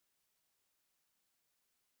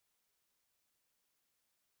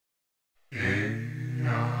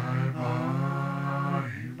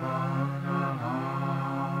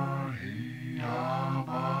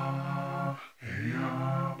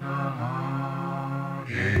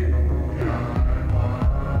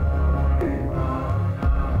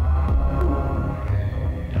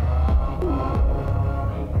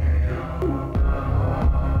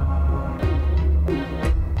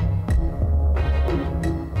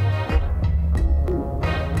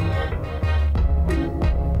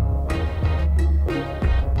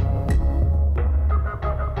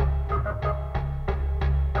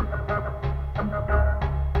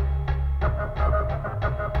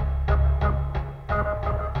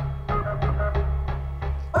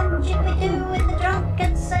should we do with the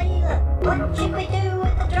drunken sailor? What should we do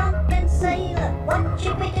with the drunken sailor? What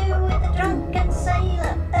should we do with the drunken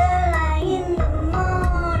sailor? Early in the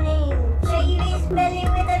morning, shave his belly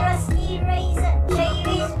with a rusty razor. Shave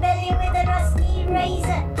his belly with a rusty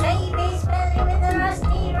razor. Shave his belly with a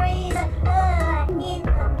rusty razor. Early in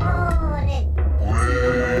the morning.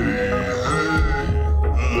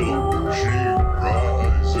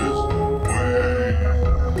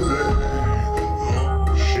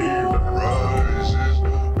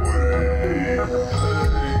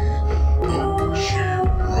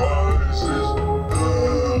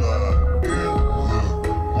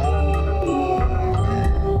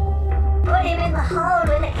 Hole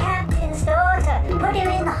with the captain's daughter. Put him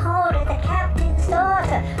in the hole with the captain's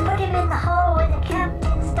daughter. Put him in the hole with the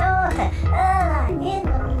captain's daughter. Early in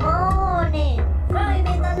the morning. Throw him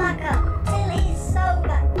in the locker till he's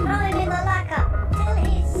sober. Throw him in the locker till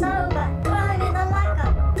he's sober. Throw him in the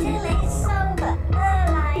locker till he's sober.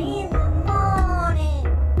 Early in the morning.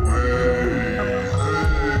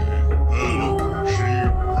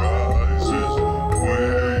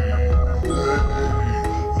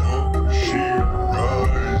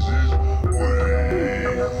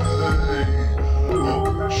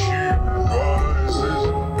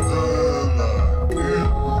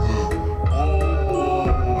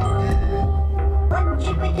 What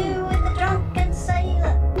should we do with the drunken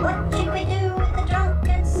sailor? What should we do with the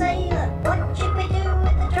drunken sailor? What should we do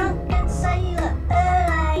with the drunken sailor?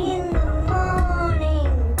 Early in the morning.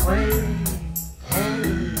 Way,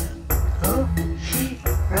 hey, oh, she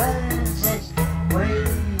rises. Way,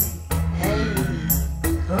 hey,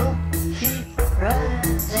 oh, she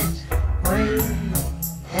rises. Way,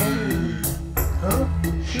 hey, oh,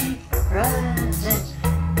 she rises.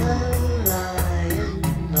 Early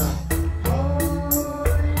in the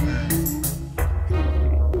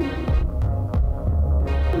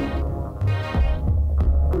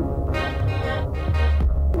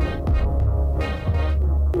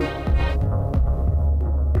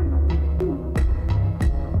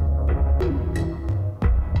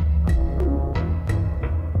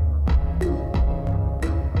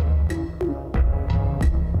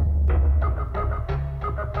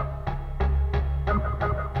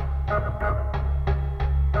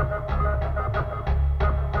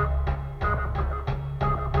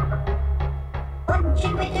What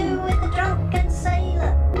should we do with the drunken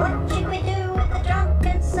sailor? What should we do with the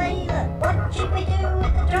drunken sailor? What should we do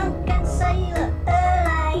with the drunken sailor?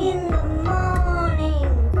 Early in the morning.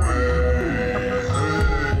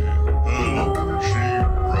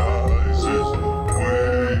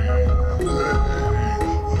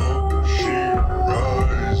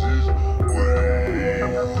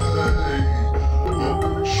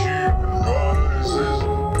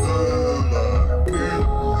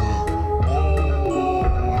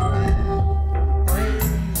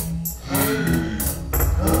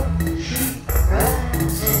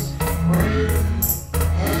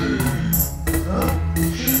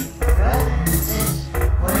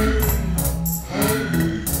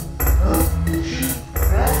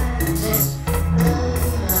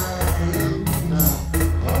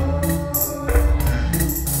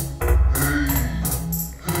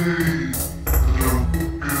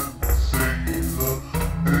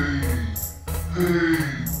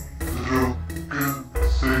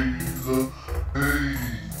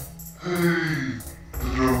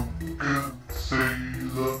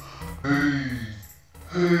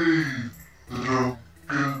 Hey.